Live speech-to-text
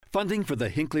Funding for the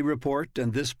Hinckley Report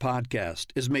and this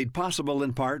podcast is made possible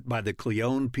in part by the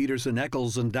Cleone Peterson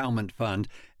Eccles Endowment Fund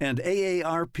and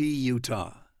AARP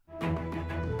Utah.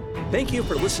 Thank you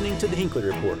for listening to the Hinckley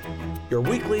Report, your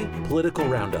weekly political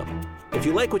roundup. If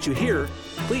you like what you hear,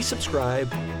 please subscribe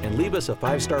and leave us a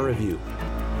 5-star review.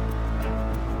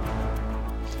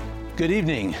 Good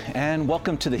evening and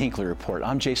welcome to the Hinckley Report.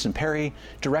 I'm Jason Perry,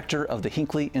 director of the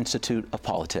Hinckley Institute of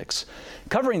Politics.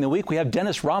 Covering the week, we have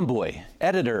Dennis Romboy,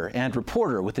 editor and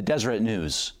reporter with the Deseret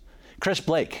News, Chris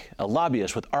Bleak, a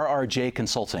lobbyist with RRJ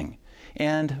Consulting,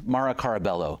 and Maura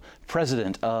Carabello,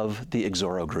 president of the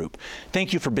Exoro Group.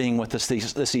 Thank you for being with us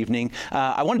this evening.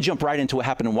 I want to jump right into what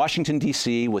happened in Washington,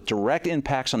 D.C. with direct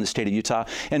impacts on the state of Utah.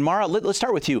 And Maura, let's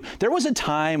start with you. There was a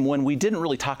time when we didn't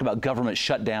really talk about government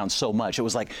shutdown so much. It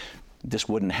was like, this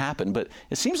wouldn't happen, but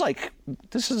it seems like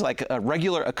this is like a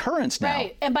regular occurrence now.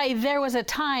 Right, and by there was a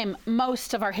time,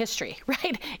 most of our history,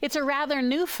 right? It's a rather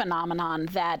new phenomenon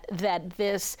that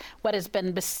this, what has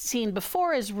been seen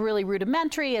before is really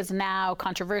rudimentary, is now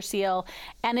controversial,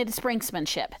 and it's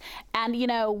brinksmanship. And, you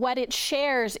know, what it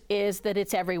shares is that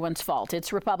it's everyone's fault.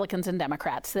 It's Republicans and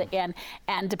Democrats, and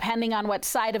depending on what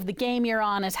side of the game you're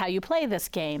on is how you play this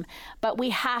game. But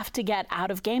we have to get out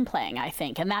of game playing, I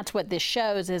think, and that's what this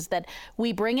shows, is that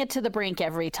we bring it to the brink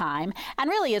every time. And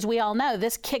really, as we all know,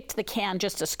 this kicked the can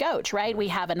just a scotch, right? We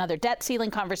have another debt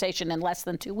ceiling conversation in less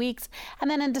than 2 weeks.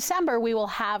 And then in December, we will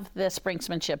have this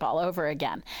brinksmanship all over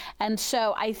again. And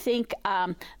so I think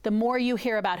the more you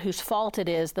hear about whose fault it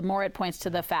is, the more it points to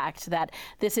the fact that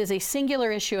this is a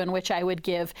singular issue in which I would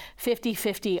give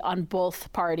 50-50 on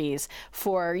both parties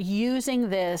for using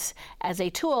this as a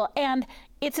tool. And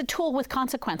it's a tool with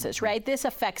consequences, right? This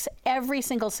affects every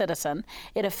single citizen.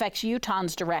 It affects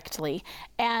Utahns directly.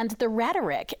 And the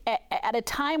rhetoric, at a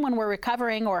time when we're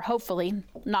recovering, or hopefully,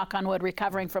 knock on wood,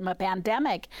 recovering from a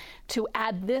pandemic, to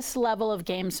add this level of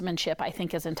gamesmanship, I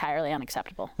think is entirely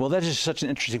unacceptable. Well, that is such an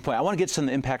interesting point. I want to get some of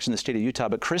the impacts in the state of Utah,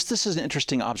 but Chris, this is an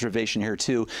interesting observation here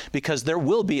too, because there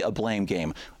will be a blame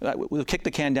game. We'll kick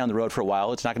the can down the road for a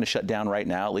while. It's not going to shut down right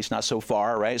now, at least not so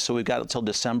far, right? So we've got until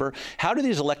December. How do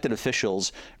these elected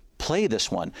officials play this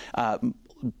one?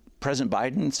 President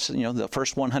Biden's, the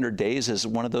first 100 days is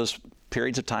one of those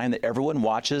periods of time that everyone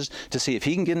watches to see if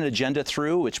he can get an agenda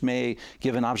through, which may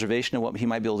give an observation of what he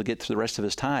might be able to get through the rest of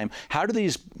his time. How do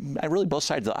these, really both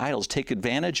sides of the aisles, take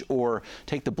advantage or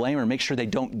take the blame, or make sure they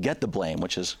don't get the blame,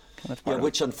 which is kind of part of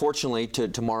which unfortunately,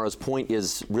 to Maura's point,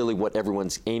 is really what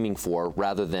everyone's aiming for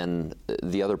rather than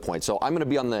the other point. So I'm going to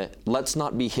be on the let's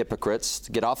not be hypocrites,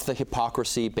 get off the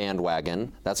hypocrisy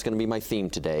bandwagon. That's going to be my theme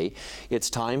today. It's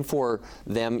time for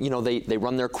them, they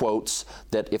run their quotes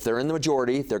that if they're in the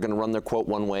majority, they're going to run their quote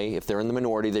one way. If they're in the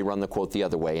minority, they run the quote the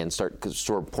other way and start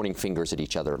sort of pointing fingers at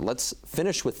each other. Let's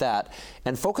finish with that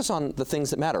and focus on the things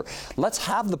that matter. Let's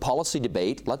have the policy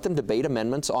debate. Let them debate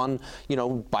amendments on,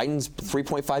 Biden's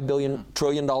 $3.5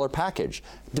 trillion package.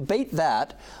 Debate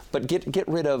that, but get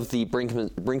rid of the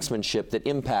brinksmanship that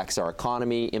impacts our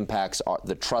economy, impacts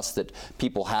the trust that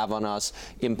people have on us,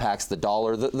 impacts the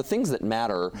dollar, the things that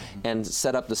matter, and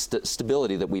set up the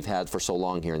stability that we've had for so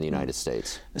long here in the United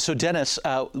States. So Dennis,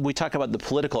 we talk about the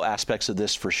political aspects of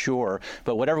this for sure,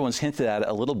 but what everyone's hinted at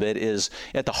a little bit is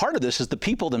at the heart of this is the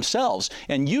people themselves.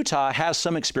 And Utah has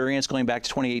some experience going back to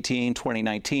 2018,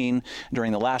 2019,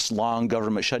 during the last long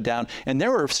government shutdown, and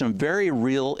there were some very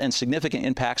real and significant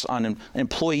impacts on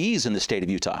employees in the state of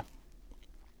Utah.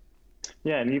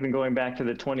 Yeah, and even going back to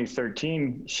the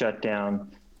 2013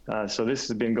 shutdown. So this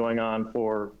has been going on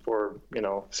for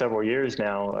several years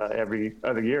now, every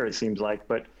other year it seems like.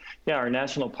 But yeah, our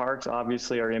national parks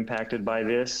obviously are impacted by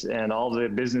this, and all the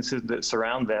businesses that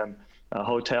surround them,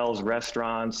 hotels,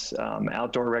 restaurants,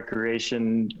 outdoor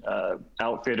recreation,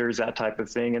 outfitters, that type of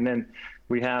thing. And then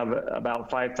we have about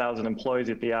 5,000 employees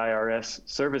at the IRS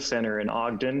Service Center in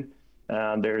Ogden.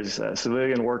 There's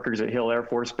civilian workers at Hill Air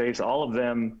Force Base. All of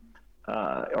them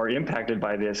are impacted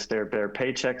by this. Their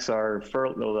paychecks are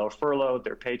furloughed.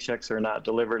 Their paychecks are not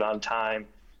delivered on time.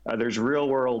 There's real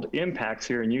world impacts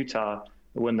here in Utah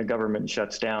when the government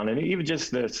shuts down. And even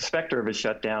just the specter of a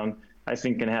shutdown, I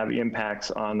think, can have impacts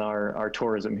on our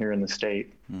tourism here in the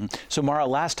state. Mm-hmm. So, Maura,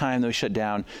 last time they shut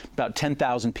down, about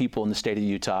 10,000 people in the state of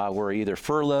Utah were either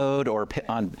furloughed or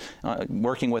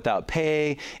working without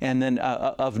pay. And then,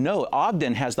 of note,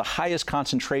 Ogden has the highest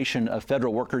concentration of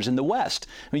federal workers in the West.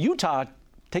 Utah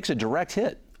takes a direct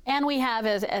hit. And we have,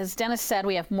 as Dennis said,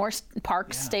 we have more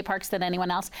parks, state parks than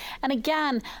anyone else. And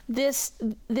again, this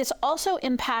also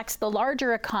impacts the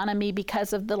larger economy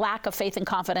because of the lack of faith and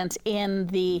confidence in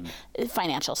the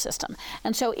financial system.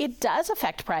 And so it does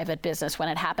affect private business when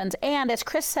it happens. And as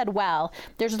Chris said, well,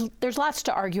 there's lots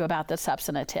to argue about the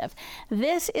substantive.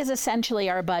 This is essentially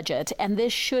our budget, and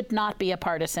this should not be a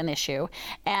partisan issue.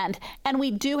 And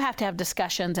we do have to have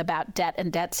discussions about debt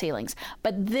and debt ceilings.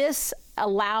 But this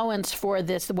allowance for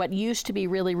this, what used to be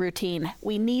really routine,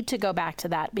 we need to go back to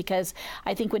that, because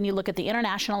I think when you look at the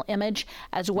international image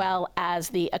as well as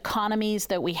the economies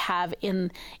that we have in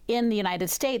the United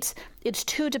States, it's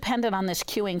too dependent on this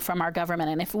queuing from our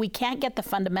government. And if we can't get the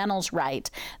fundamentals right,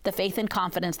 the faith and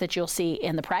confidence that you'll see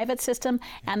in the private system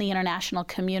and the international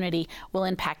community will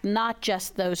impact not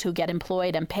just those who get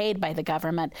employed and paid by the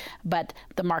government, but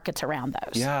the markets around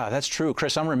those. Yeah, that's true.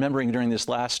 Chris, I'm remembering during this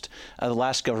last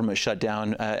government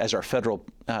shutdown, as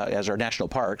our national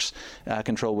parks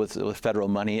controlled with federal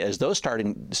money, as those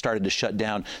started to shut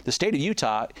down, the state of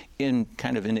Utah, in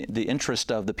the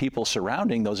interest of the people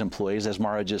surrounding those employees, as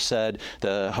Maura just said,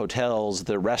 the hotels,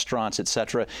 the restaurants, et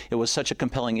cetera, it was such a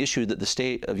compelling issue that the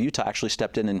state of Utah actually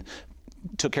stepped in and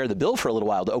took care of the bill for a little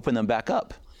while to open them back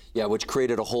up. Yeah, which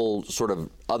created a whole sort of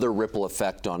other ripple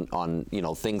effect on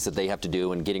things that they have to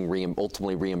do and getting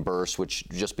ultimately reimbursed, which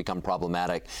just become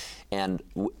problematic, and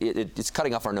it's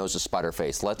cutting off our nose to spite our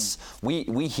face. Let's debate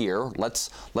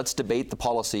the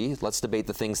policy, let's debate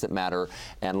the things that matter,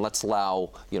 and let's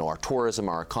allow our tourism,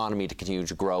 our economy to continue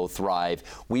to grow, thrive.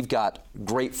 We've got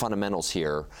great fundamentals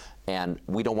here, and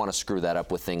we don't want to screw that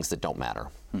up with things that don't matter.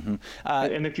 Mm-hmm.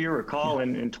 And if you recall,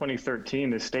 in 2013,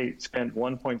 the state spent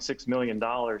 $1.6 million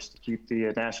to keep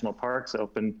the national parks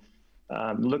open.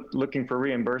 Looking for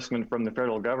reimbursement from the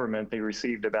federal government, they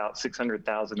received about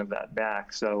 $600,000 of that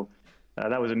back. So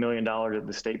that was $1 million that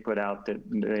the state put out that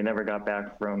they never got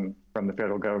back from the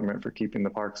federal government for keeping the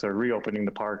parks or reopening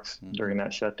the parks during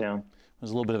that shutdown. It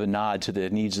was a little bit of a nod to the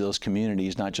needs of those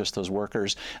communities, not just those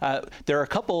workers. There are a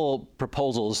couple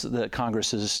proposals that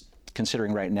Congress is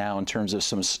considering right now in terms of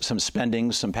some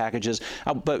spending, some packages.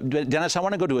 But Dennis, I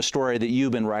want to go to a story that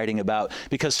you've been writing about,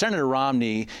 because Senator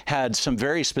Romney had some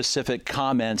very specific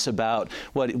comments about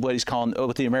what he's calling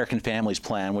with the American Families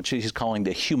Plan, which he's calling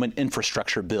the Human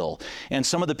Infrastructure Bill, and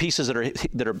some of the pieces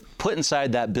that are put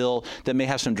inside that bill that may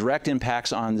have some direct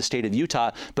impacts on the state of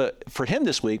Utah, but for him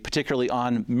this week, particularly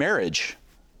on marriage.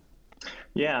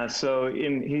 Yeah, so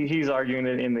he's arguing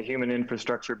that in the Human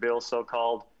Infrastructure Bill,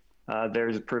 so-called,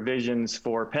 there's provisions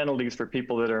for penalties for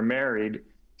people that are married.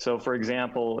 So, for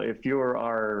example, if you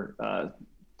are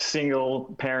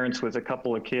single parents with a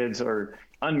couple of kids or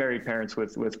unmarried parents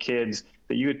with kids,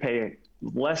 that you would pay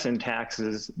less in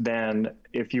taxes than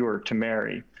if you were to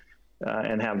marry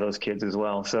and have those kids as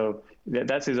well. So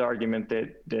that's his argument,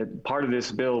 that part of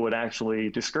this bill would actually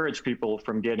discourage people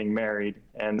from getting married.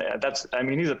 And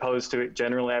he's opposed to it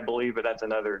generally, I believe, but that's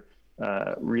another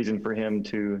reason for him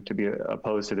to be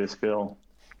opposed to this bill.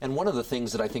 And one of the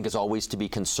things that I think is always to be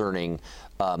concerning,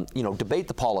 debate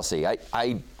the policy.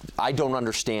 I don't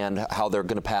understand how they're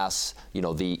going to pass,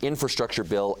 the infrastructure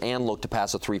bill and look to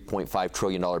pass a $3.5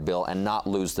 trillion bill and not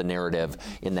lose the narrative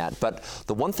in that. But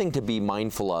the one thing to be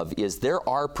mindful of is there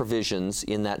are provisions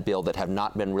in that bill that have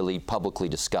not been really publicly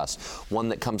discussed. One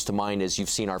that comes to mind is you've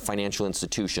seen our financial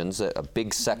institutions, a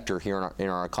big sector here in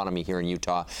our economy here in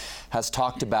Utah, has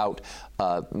talked about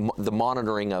the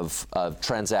monitoring of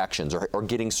transactions or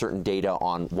getting certain data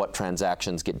on what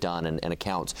transactions get done and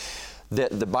accounts. The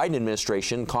Biden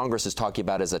administration, Congress is talking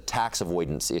about as a tax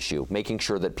avoidance issue, making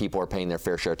sure that people are paying their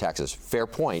fair share of taxes. Fair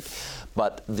point.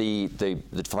 But the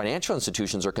financial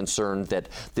institutions are concerned that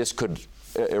this could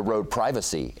erode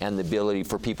privacy and the ability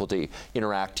for people to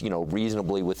interact,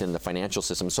 reasonably within the financial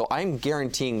system. So I'm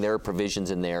guaranteeing there are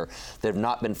provisions in there that have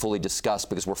not been fully discussed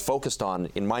because we're focused on,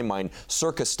 in my mind,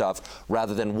 circus stuff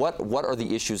rather than what are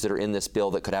the issues that are in this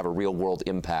bill that could have a real world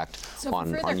impact on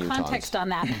Utahns. So for further context on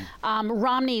that,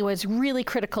 Romney was really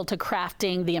critical to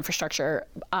crafting the infrastructure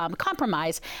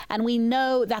compromise, and we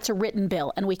know that's a written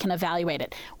bill and we can evaluate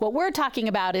it. What we're talking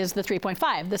about is the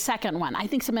 3.5, the second one. I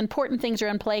think some important things are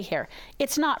in play here.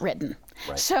 It's not written.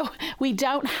 Right. So we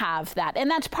don't have that. And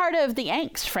that's part of the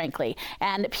angst, frankly.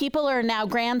 And people are now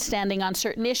grandstanding on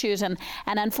certain issues. And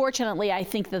unfortunately, I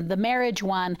think that the marriage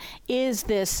one is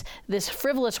this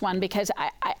frivolous one, because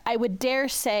I would dare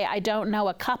say I don't know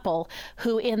a couple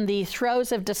who in the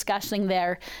throes of discussing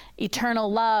their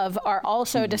eternal love are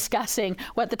also discussing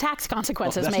what the tax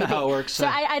consequences may be. That's not how it works. So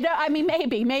I mean,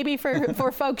 maybe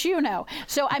for folks,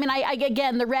 So I mean,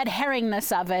 again, the red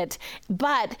herringness of it,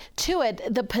 but to it,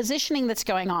 the positioning that's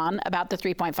going on about the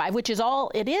 3.5, which is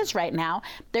all it is right now.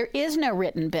 There is no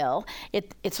written bill.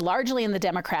 It's largely in the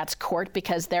Democrats' court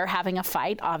because they're having a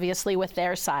fight, obviously, with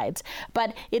their sides.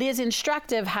 But it is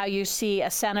instructive how you see a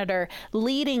senator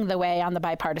leading the way on the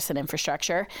bipartisan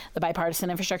infrastructure. The bipartisan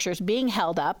infrastructure is being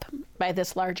held up by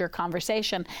this larger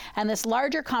conversation. And this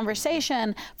larger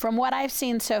conversation, from what I've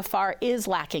seen so far, is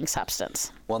lacking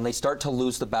substance. Well, and they start to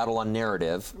lose the battle on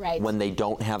narrative when they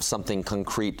don't have something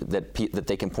concrete that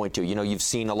they can point to. You've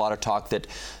seen a lot of talk that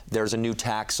there's a new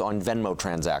tax on Venmo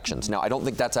transactions. Now, I don't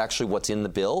think that's actually what's in the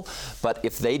bill, but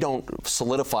if they don't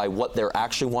solidify what they're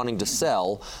actually wanting to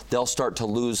sell, they'll start to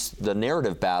lose the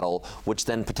narrative battle, which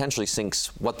then potentially sinks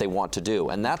what they want to do.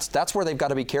 And that's where they've got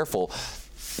to be careful.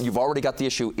 You've already got the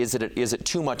issue, is it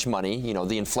too much money,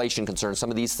 the inflation concern, some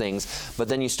of these things, but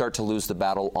then you start to lose the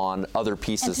battle on other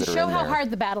pieces that are in there. To show how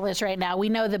hard the battle is right now, we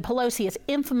know that Pelosi is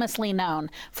infamously known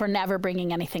for never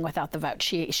bringing anything without the vote.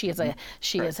 She is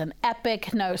an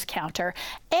epic nose counter.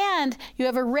 And you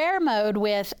have a rare mode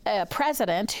with a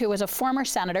president who was a former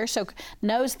senator, so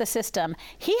knows the system.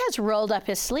 He has rolled up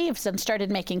his sleeves and started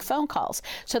making phone calls.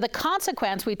 So the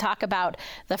consequence, we talk about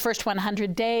the first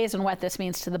 100 days and what this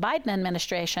means to the Biden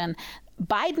administration.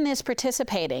 Biden is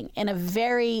participating in a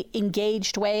very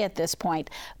engaged way at this point,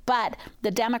 but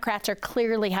the Democrats are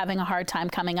clearly having a hard time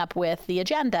coming up with the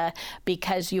agenda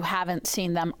because you haven't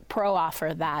seen them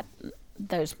pro-offer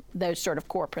those sort of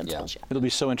core principles. Yeah. It'll be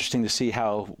so interesting to see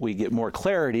how we get more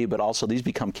clarity, but also these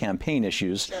become campaign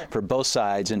issues for both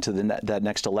sides into that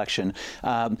next election.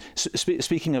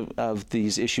 Speaking of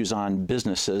these issues on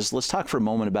businesses, let's talk for a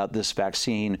moment about this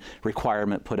vaccine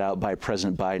requirement put out by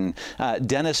President Biden.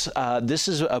 Dennis, this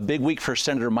is a big week for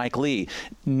Senator Mike Lee.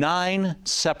 9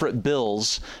 separate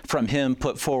bills from him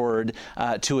put forward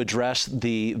to address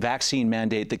the vaccine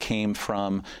mandate that came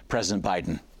from President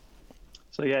Biden.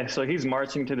 So he's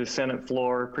marching to the Senate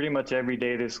floor pretty much every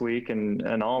day this week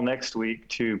and all next week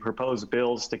to propose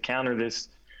bills to counter this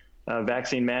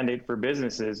vaccine mandate for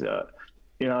businesses.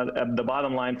 The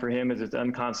bottom line for him is it's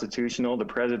unconstitutional. The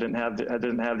president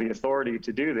doesn't have the authority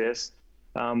to do this.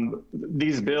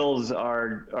 These bills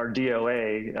are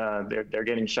DOA. They're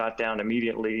getting shot down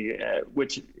immediately,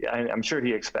 which I'm sure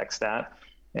he expects that.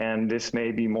 And this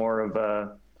may be more of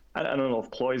a, I don't know if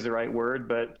ploy is the right word,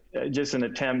 but just an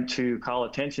attempt to call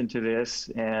attention to this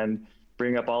and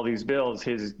bring up all these bills.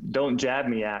 His Don't Jab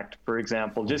Me Act, for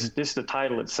example, just the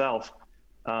title itself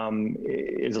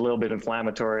is a little bit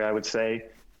inflammatory, I would say.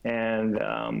 And,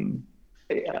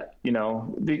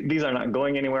 these are not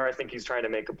going anywhere. I think he's trying to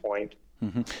make a point.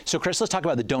 Mm-hmm. So, Chris, let's talk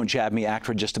about the Don't Jab Me Act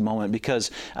for just a moment,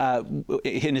 because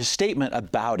in his statement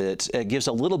about it, it gives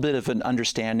a little bit of an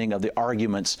understanding of the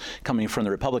arguments coming from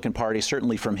the Republican Party,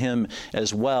 certainly from him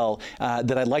as well,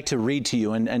 that I'd like to read to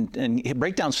you and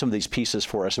break down some of these pieces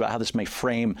for us about how this may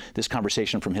frame this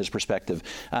conversation from his perspective.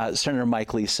 Senator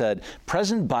Mike Lee said,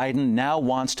 President Biden now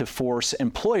wants to force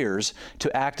employers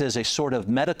to act as a sort of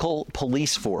medical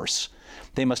police force.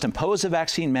 They must impose a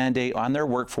vaccine mandate on their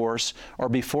workforce or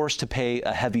be forced to pay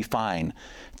a heavy fine,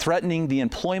 threatening the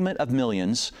employment of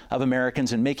millions of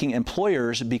Americans and making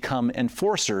employers become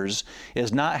enforcers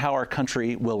is not how our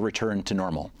country will return to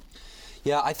normal.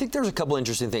 Yeah, I think there's a couple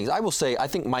interesting things. I will say, I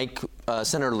think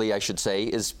Senator Lee, I should say,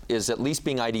 is at least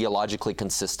being ideologically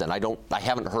consistent. I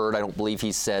don't believe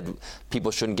he said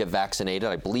people shouldn't get vaccinated.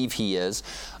 I believe he is.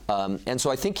 And so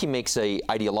I think he makes a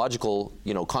ideological,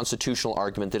 constitutional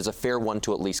argument that is a fair one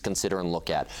to at least consider and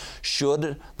look at.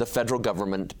 Should the federal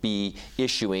government be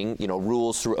issuing,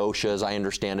 rules through OSHA, as I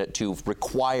understand it, to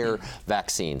require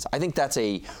vaccines? I think that's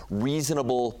a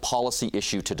reasonable policy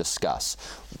issue to discuss.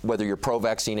 Whether you're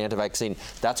pro-vaccine, anti-vaccine,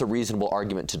 that's a reasonable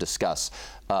argument to discuss.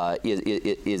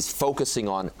 Is focusing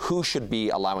on who should be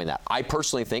allowing that. I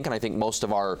personally think, and I think most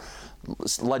of our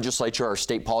legislature, our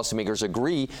state policymakers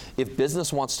agree, if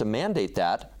business wants to mandate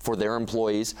that for their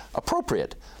employees,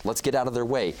 appropriate. Let's get out of their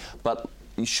way. But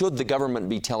should the government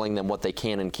be telling them what they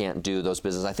can and can't do, those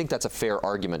businesses? I think that's a fair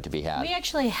argument to be had. We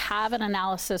actually have an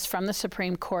analysis from the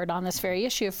Supreme Court on this very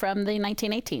issue from the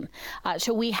 1918.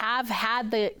 So we have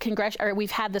had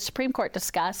we've had the Supreme Court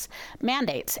discuss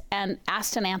mandates and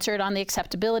asked and answered on the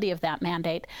acceptability of that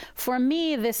mandate. For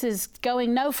me, this is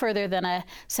going no further than a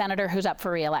senator who's up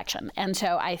for re-election. And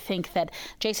so I think that,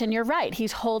 Jason, you're right.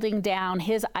 He's holding down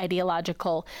his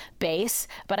ideological base,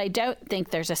 but I don't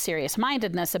think there's a serious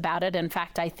mindedness about it. In fact,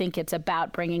 fact, I think it's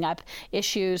about bringing up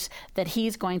issues that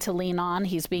he's going to lean on.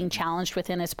 He's being challenged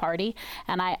within his party.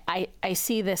 And I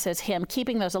see this as him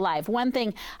keeping those alive. One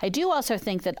thing I do also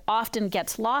think that often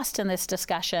gets lost in this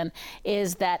discussion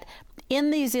is that in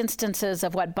these instances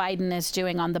of what Biden is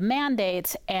doing on the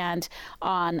mandates and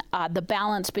on the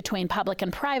balance between public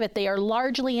and private, they are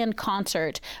largely in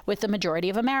concert with the majority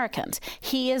of Americans.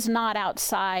 He is not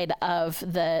outside of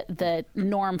the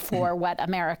norm for what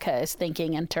America is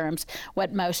thinking in terms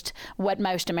what most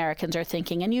Americans are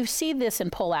thinking. And you see this in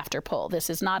poll after poll. This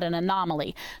is not an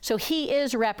anomaly. So he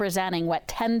is representing what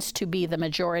tends to be the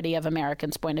majority of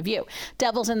Americans' point of view.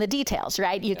 Devil's in the details,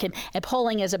 right? And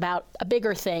polling is about a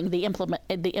bigger thing. The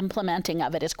implementing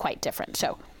of it is quite different.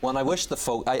 So, well, and I wish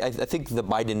I think the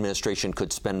Biden administration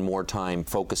could spend more time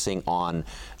focusing on,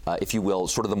 if you will,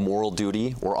 sort of the moral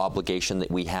duty or obligation that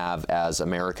we have as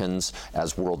Americans,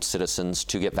 as world citizens,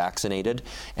 to get vaccinated,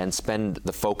 and spend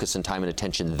the focus and time and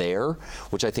attention there,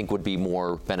 which I think would be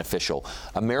more beneficial.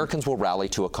 Americans will rally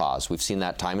to a cause. We've seen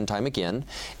that time and time again,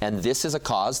 and this is a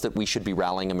cause that we should be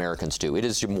rallying Americans to. It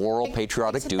is your moral,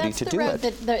 patriotic duty to do it.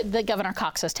 That's the road that Governor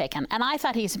Cox has taken, and I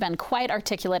thought he's been quite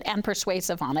articulate and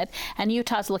persuasive on it, and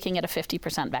Utah's looking at a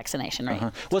 50% vaccination rate.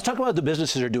 Well, let's talk about what the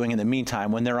businesses are doing in the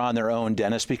meantime when they're on their own,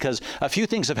 Dennis, because a few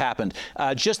things have happened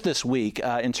just this week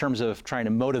in terms of trying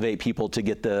to motivate people to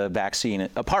get the vaccine,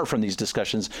 apart from these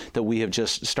discussions that we have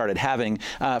just started having.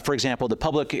 For example, the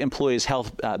Public Employees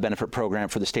Health Benefit Program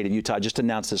for the state of Utah just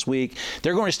announced this week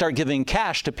they're going to start giving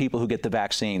cash to people who get the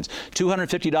vaccines,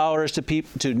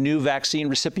 $250 to new vaccine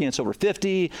recipients over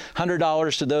 50,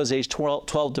 $100 to those aged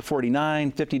 12 to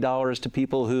 49, $50 to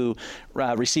people who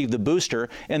receive the booster.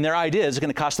 And their idea is it's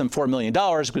going to cost them $4 million,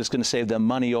 but it's going to save them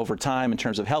money over time in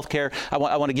terms of health care. I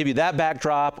want to give you that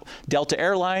backdrop. Delta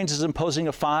Airlines is imposing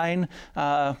a fine,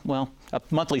 a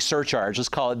monthly surcharge, let's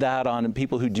call it that, on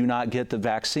people who do not get the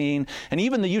vaccine. And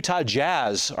even the Utah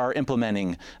Jazz are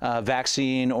implementing a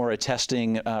vaccine or a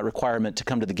testing requirement to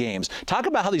come to the games. Talk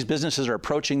about how these businesses are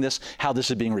approaching this, how this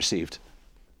is being received.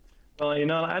 Well,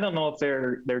 I don't know if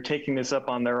they're taking this up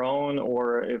on their own,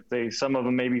 or if some of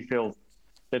them maybe feel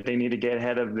that they need to get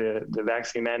ahead of the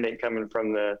vaccine mandate coming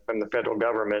from the federal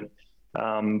government.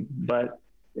 But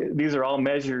these are all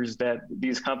measures that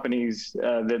these companies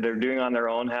that they're doing on their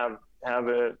own have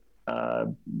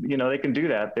they can do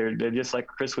that. They're just like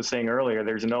Chris was saying earlier.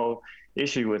 There's no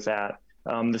issue with that.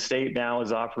 The state now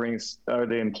is offering, or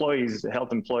the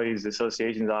Health Employees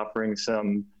Association is offering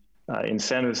some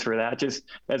incentives for that. Just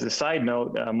as a side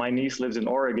note, my niece lives in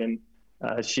Oregon.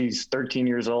 She's 13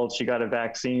 years old. She got a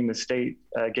vaccine. The state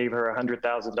gave her a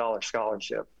 $100,000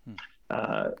 scholarship.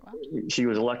 She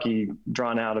was lucky,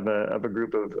 drawn out of a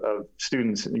group of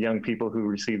students, young people who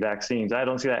receive vaccines. I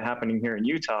don't see that happening here in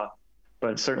Utah,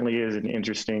 but it certainly is an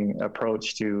interesting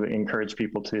approach to encourage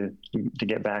people to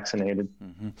get vaccinated.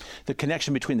 Mm-hmm. The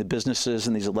connection between the businesses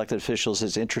and these elected officials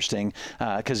is interesting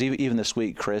because even this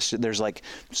week, Chris, there's like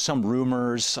some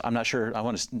rumors. I'm not sure. I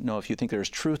want to know if you think there's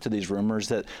truth to these rumors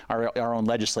that our own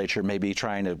legislature may be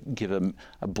trying to give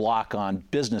a block on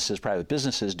businesses, private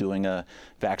businesses, doing a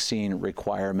vaccine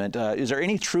requirement. Is there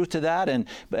any truth to that?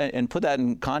 And put that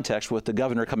in context with the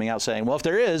governor coming out saying, well, if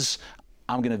there is,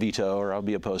 I'm going to veto or I'll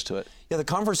be opposed to it. Yeah, the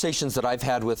conversations that I've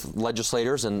had with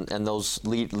legislators and those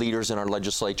leaders in our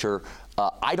legislature,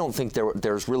 I don't think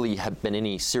there's really have been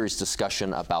any serious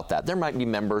discussion about that. There might be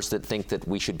members that think that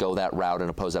we should go that route and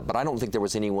oppose that, but I don't think there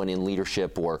was anyone in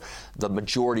leadership or the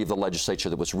majority of the legislature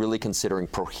that was really considering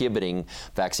prohibiting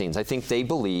vaccines. I think they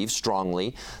believe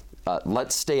strongly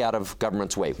let's stay out of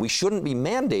government's way. We shouldn't be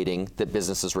mandating that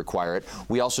businesses require it.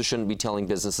 We also shouldn't be telling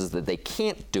businesses that they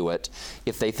can't do it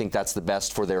if they think that's the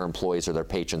best for their employees or their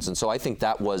patrons. And so I think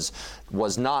that was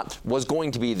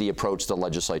going to be the approach the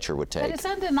legislature would take. But it's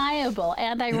undeniable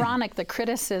and ironic the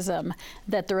criticism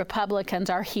that the Republicans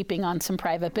are heaping on some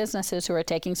private businesses who are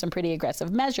taking some pretty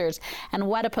aggressive measures. And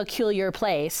what a peculiar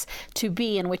place to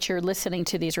be in which you're listening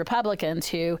to these Republicans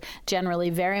who generally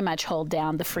very much hold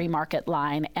down the free market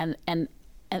line and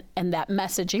that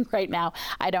messaging right now,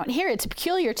 I don't hear. It's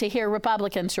peculiar to hear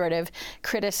Republicans sort of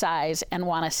criticize and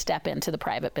want to step into the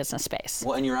private business space.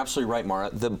 Well, and you're absolutely right, Maura.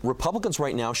 The Republicans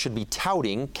right now should be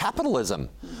touting capitalism.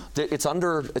 It's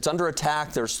under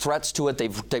attack. There's threats to it.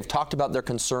 They've talked about their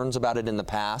concerns about it in the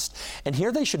past. And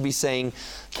here they should be saying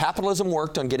capitalism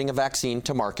worked on getting a vaccine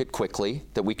to market quickly,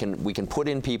 that we can put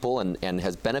in people and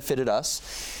has benefited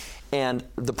us. And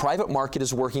the private market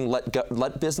is working,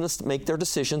 let business make their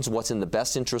decisions, what's in the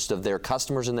best interest of their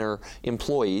customers and their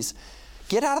employees.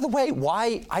 Get out of the way.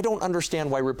 Why? I don't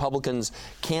understand why Republicans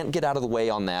can't get out of the way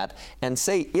on that and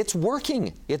say it's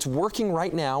working. It's working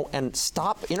right now, and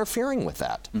stop interfering with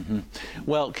that. Mm-hmm.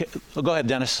 Well, go ahead,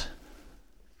 Dennis.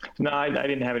 No, I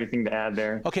didn't have anything to add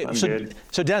there. Okay, I'm good.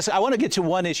 So Dennis, I want to get to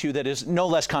one issue that is no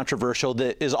less controversial,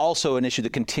 that is also an issue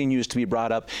that continues to be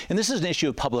brought up, and this is an issue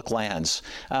of public lands.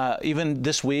 Even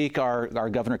this week, our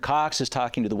Governor Cox is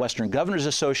talking to the Western Governors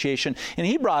Association, and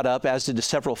he brought up, as did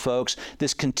several folks,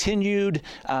 this continued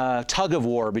tug of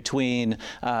war between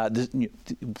the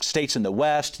states in the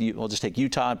West, we'll just take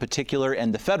Utah in particular,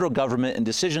 and the federal government and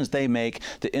decisions they make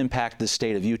that impact the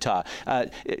state of Utah.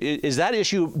 Is that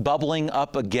issue bubbling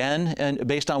up again, and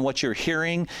based on what you're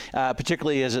hearing,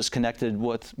 particularly as it's connected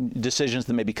with decisions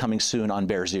that may be coming soon on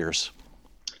Bears Ears?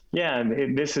 Yeah,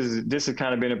 this has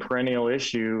kind of been a perennial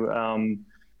issue.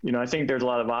 I think there's a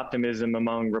lot of optimism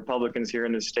among Republicans here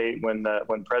in the state when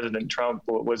President Trump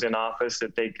was in office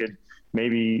that they could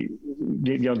maybe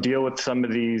deal with some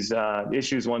of these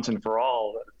issues once and for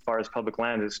all as far as public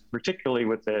land is, particularly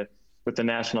with the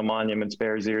national monuments,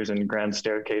 Bears Ears and Grand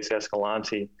Staircase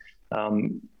Escalante.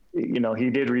 He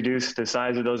did reduce the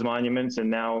size of those monuments, and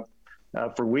now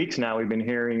for weeks now we've been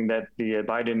hearing that the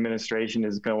Biden administration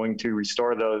is going to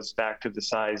restore those back to the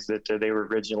size that they were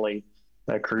originally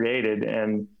created.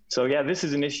 And so, yeah, this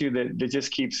is an issue that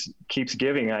just keeps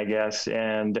giving, I guess.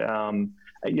 And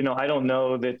I don't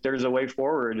know that there's a way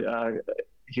forward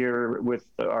here with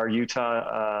our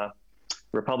Utah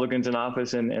Republicans in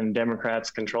office and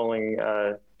Democrats controlling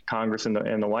Congress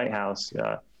and the White House.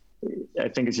 I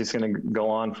think it's just going to go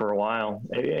on for a while.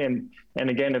 And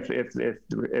again, if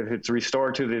it's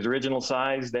restored to the original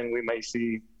size, then we may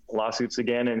see lawsuits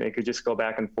again, and it could just go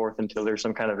back and forth until there's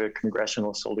some kind of a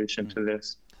congressional solution to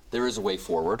this. There is a way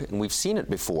forward, and we've seen it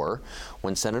before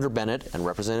when Senator Bennett and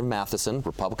Representative Matheson,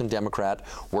 Republican Democrat,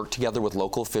 worked together with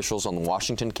local officials on the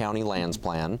Washington County Lands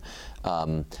Plan.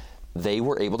 They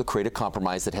were able to create a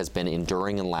compromise that has been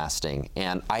enduring and lasting.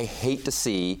 And I hate to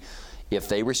see, if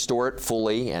they restore it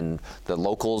fully and the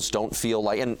locals don't feel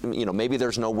like, and maybe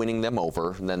there's no winning them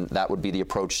over, then that would be the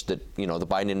approach that the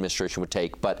Biden administration would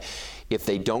take. But if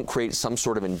they don't create some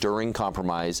sort of enduring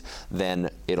compromise, then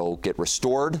it'll get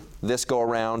restored this go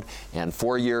around, and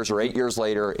 4 years or 8 years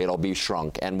later, it'll be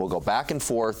shrunk, and we'll go back and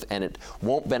forth, and it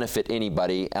won't benefit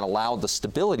anybody, and allow the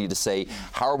stability to say,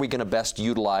 how are we going to best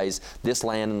utilize this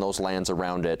land and those lands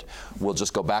around it? We'll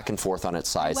just go back and forth on its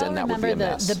size, and that would be a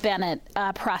mess. The Bennett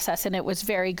process, and it was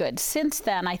very good. Since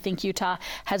then, I think Utah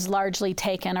has largely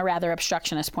taken a rather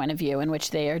obstructionist point of view in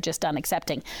which they are just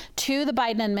unaccepting. To the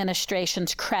Biden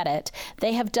administration's credit,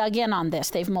 they have dug in on this.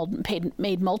 They've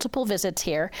made multiple visits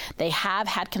here. They have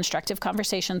had constructive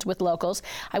conversations with locals.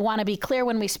 I want to be clear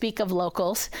when we speak of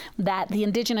locals that the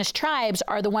indigenous tribes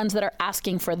are the ones that are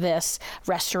asking for this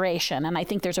restoration. And I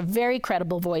think there's a very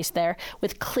credible voice there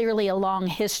with clearly a long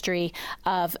history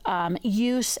of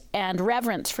use and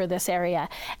reverence for this area.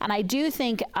 And I do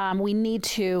think we need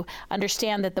to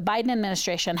understand that the Biden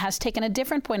administration has taken a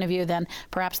different point of view than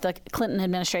perhaps the Clinton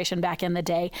administration back in the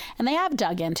day, and they have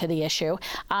dug into the issue.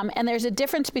 And there's a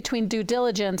difference between due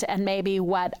diligence and maybe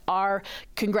what our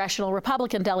congressional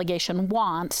Republican delegation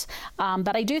wants.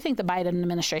 But I do think the Biden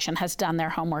administration has done their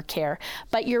homework here.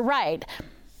 But you're right.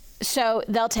 So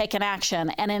they'll take an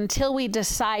action, and until we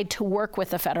decide to work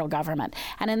with the federal government.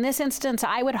 And in this instance,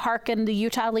 I would hearken the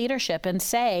Utah leadership and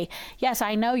say, yes,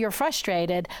 I know you're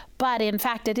frustrated, but in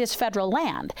fact, it is federal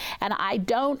land. And I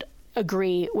don't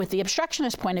agree with the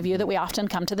obstructionist point of view that we often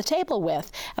come to the table with.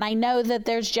 And I know that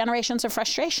there's generations of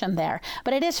frustration there,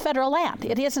 but it is federal land.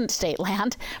 It isn't state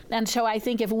land. And so I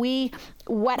think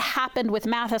what happened with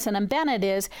Matheson and Bennett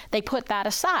is they put that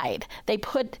aside. They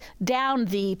put down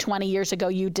the 20 years ago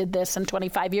you did this and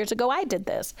 25 years ago I did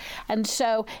this. And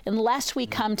so unless we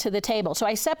come to the table, so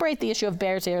I separate the issue of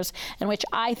Bears Ears, in which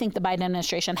I think the Biden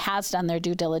administration has done their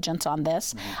due diligence on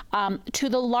this, to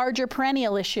the larger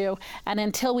perennial issue, and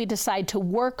until we decide to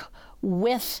work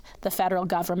with the federal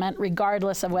government,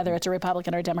 regardless of whether it's a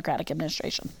Republican or Democratic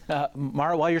administration.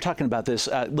 Maura, while you're talking about this,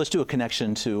 let's do a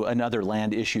connection to another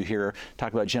land issue here,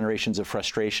 talk about generations of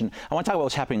frustration. I want to talk about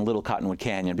what's happening in Little Cottonwood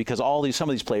Canyon, because some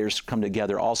of these players come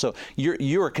together. Also,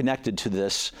 you are connected to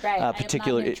this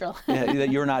particular. I am not neutral. That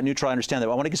you're not neutral, I understand that.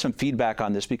 But I want to get some feedback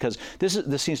on this, because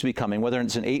this seems to be coming, whether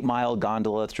it's an 8-mile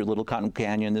gondola through Little Cottonwood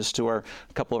Canyon, this to a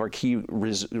couple of our key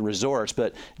resorts,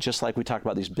 but just like we talked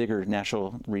about these bigger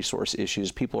natural resources resource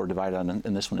issues. People are divided on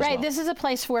in this one as well. Right. This is a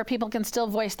place where people can still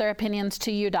voice their opinions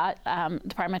to UDOT,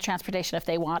 Department of Transportation, if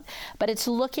they want. But it's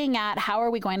looking at how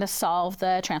are we going to solve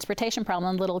the transportation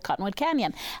problem in Little Cottonwood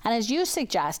Canyon. And as you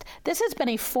suggest, this has been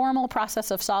a formal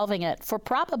process of solving it for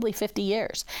probably 50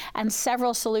 years. And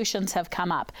several solutions have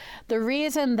come up. The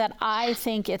reason that I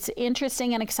think it's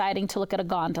interesting and exciting to look at a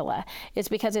gondola is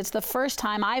because it's the first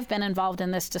time I've been involved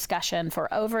in this discussion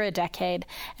for over a decade,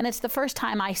 and it's the first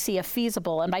time I see a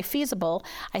feasible, and by feasible,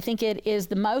 I think it is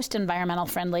the most environmental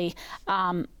friendly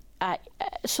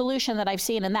solution that I've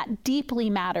seen, and that deeply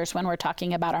matters when we're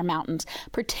talking about our mountains,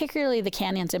 particularly the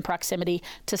canyons in proximity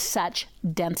to such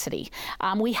density.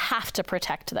 We have to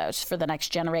protect those for the next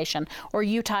generation, or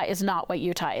Utah is not what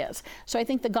Utah is. So I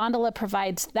think the gondola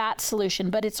provides that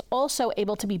solution, but it's also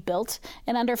able to be built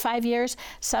in under 5 years.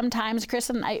 Sometimes,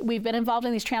 Chris and I, we've been involved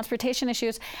in these transportation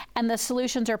issues, and the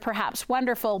solutions are perhaps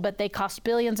wonderful, but they cost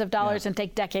billions of dollars and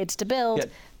take decades to build. Yeah.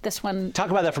 This one.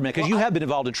 Talk about that for a minute, because you have been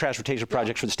involved in transportation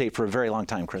projects for the state for a very long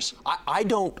time, Chris. I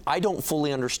don't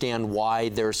fully understand why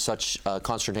there's such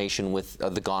consternation with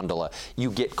the gondola. You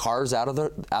get cars out of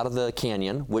the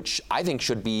canyon, which I think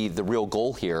should be the real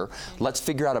goal here. Let's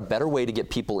figure out a better way to get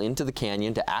people into the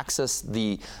canyon, to access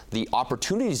the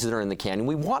opportunities that are in the canyon.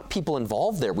 We want people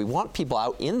involved there. We want people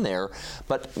out in there,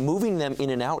 but moving them in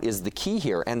and out is the key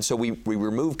here. And so we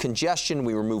remove congestion,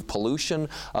 we remove pollution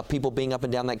of people being up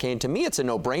and down that canyon. To me, it's a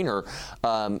no-brainer.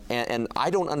 And I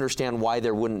don't understand why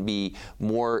there wouldn't be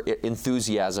more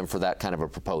enthusiasm for that kind of a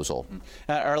proposal.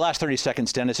 Our last 30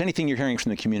 seconds, Dennis, anything you're hearing from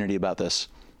the community about this?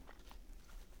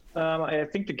 I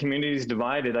think the community is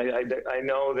divided. I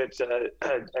know that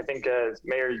I think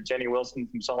Mayor Jenny Wilson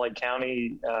from Salt Lake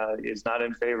County is not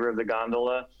in favor of the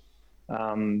gondola.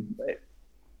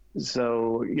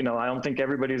 So, I don't think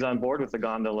everybody's on board with the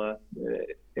gondola.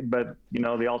 But,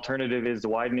 the alternative is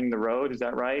widening the road. Is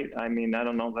that right? I mean, I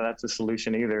don't know if that's a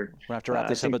solution either. We'll have to wrap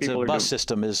this up. But the bus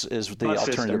system is the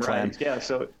alternative plan. Right. Yeah.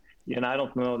 So, and I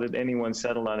don't know that anyone's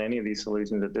settled on any of these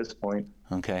solutions at this point.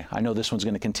 Okay. I know this one's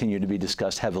going to continue to be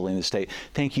discussed heavily in the state.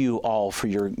 Thank you all for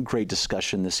your great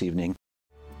discussion this evening.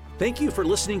 Thank you for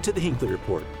listening to the Hinckley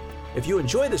Report. If you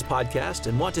enjoy this podcast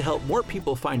and want to help more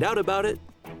people find out about it,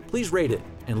 please rate it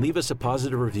and leave us a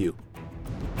positive review.